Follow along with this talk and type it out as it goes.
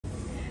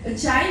a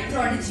child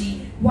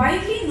prodigy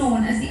widely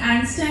known as the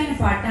Einstein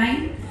of our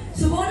time,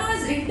 Suborno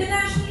is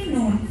internationally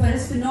known for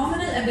his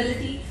phenomenal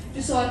ability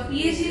to solve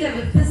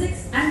PhD-level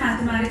physics and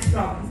mathematics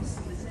problems.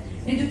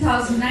 In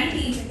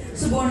 2019,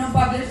 Suborno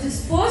published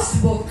his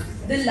first book,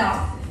 The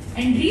Love,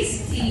 and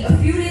recently, a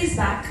few days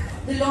back,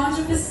 the launch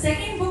of his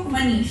second book,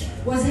 Manish,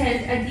 was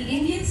held at the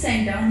Indian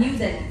Centre, New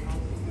Delhi.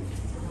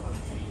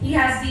 He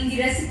has been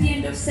the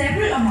recipient of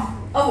several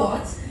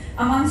awards,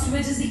 amongst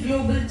which is the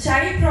Global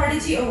Child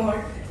Prodigy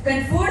Award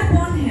conferred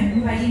upon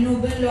him by the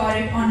Nobel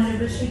laureate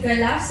Honorable Shri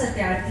Kailash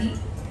Satyarthi.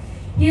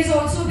 He has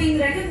also been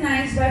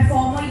recognized by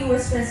former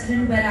US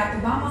President Barack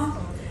Obama,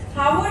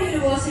 Harvard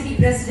University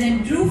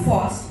President Drew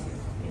Faust,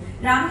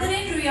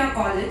 Ramnarendra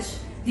College,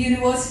 the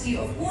University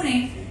of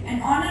Pune,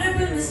 and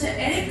Honorable Mr.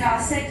 Eric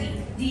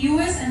Garcetti, the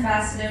US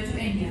Ambassador to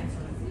India.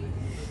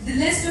 The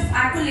list of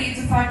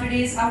accolades of our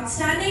today's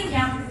outstanding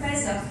young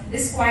professor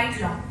is quite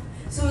long.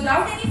 So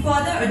without any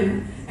further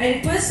ado, I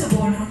request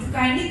Suborno to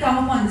kindly come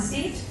up on the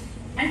stage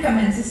and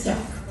commence his talk.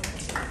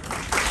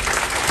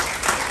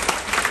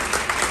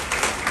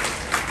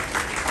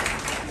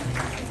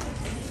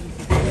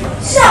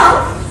 So,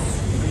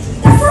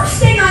 the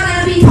first thing I'm going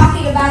to be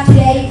talking about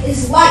today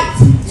is light.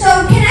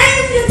 So, can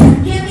any of you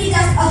give me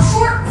just a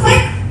short,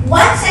 quick,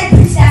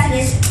 one-sentence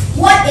definition?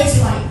 What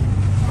is light?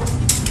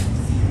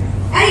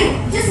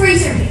 Anyone, just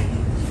raise your hand.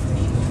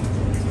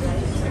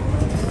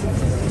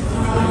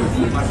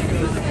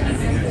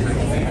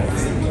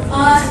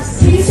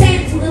 Can you say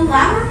it a little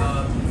louder?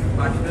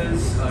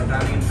 Particles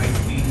traveling at high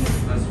speed,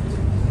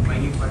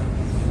 minute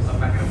particles,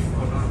 packet of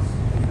photons.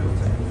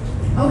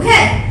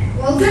 Okay,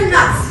 well, good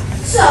enough.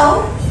 So,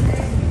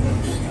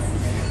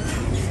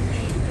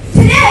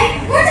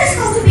 today we're just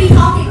going to be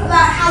talking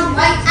about how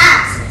light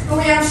acts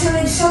around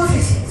certain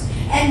surfaces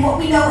and what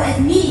we know as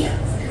media,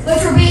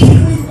 which are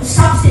basically the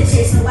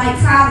substances that light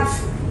travels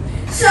through.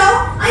 So,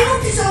 I'm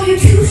going to show you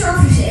two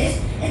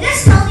surfaces and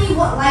just tell me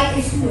what light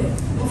is doing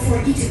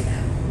before each of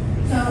them.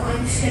 So,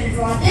 I'm just going to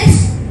draw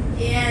this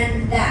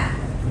and that.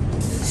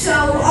 So,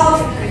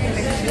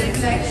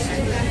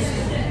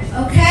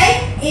 okay,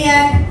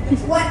 and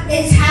what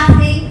is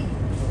happening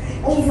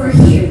over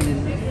here?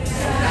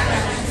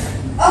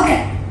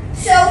 Okay,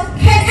 so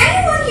can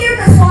anyone here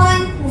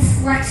define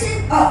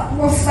reflection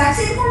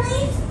for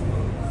me?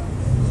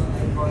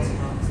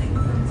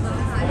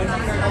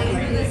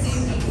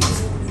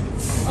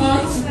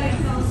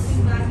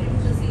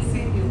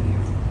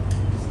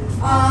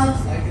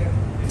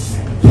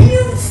 Can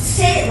you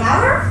say it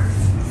louder?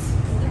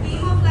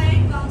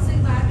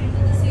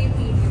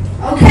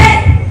 Okay.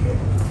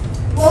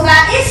 Well,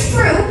 that is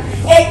true.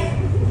 It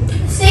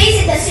stays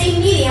in the same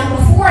medium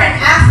before and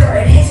after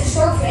it hits the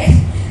surface.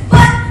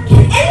 But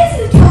can any of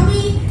you tell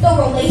me the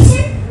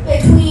relation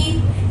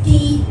between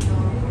the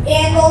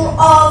angle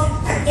of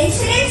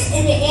incidence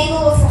and the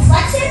angle of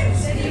reflection?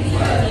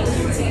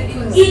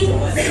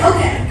 Equal.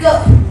 Okay,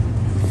 good.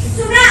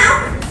 So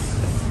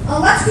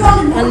now, let's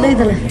draw the normal.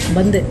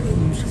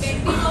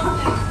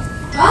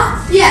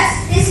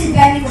 Yes, this is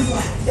bending with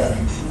light. Good.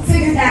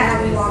 Figured that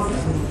out a while ago.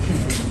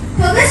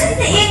 So this is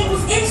the angle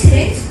of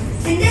incidence,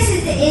 and this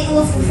is the angle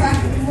of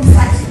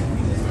reflection.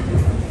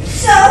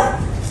 So,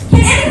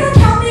 can anyone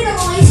tell me the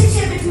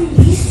relationship between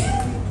these two?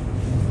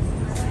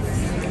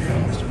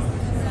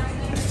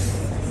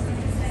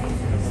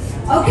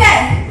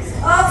 Okay.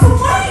 From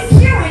what I'm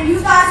hearing, you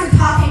guys are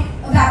talking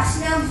about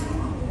Snell's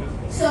law.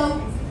 So,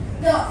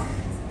 the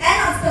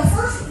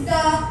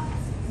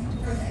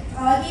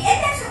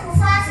index of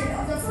refraction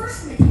of the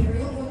first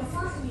material or the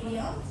first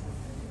medium,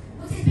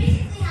 which is basically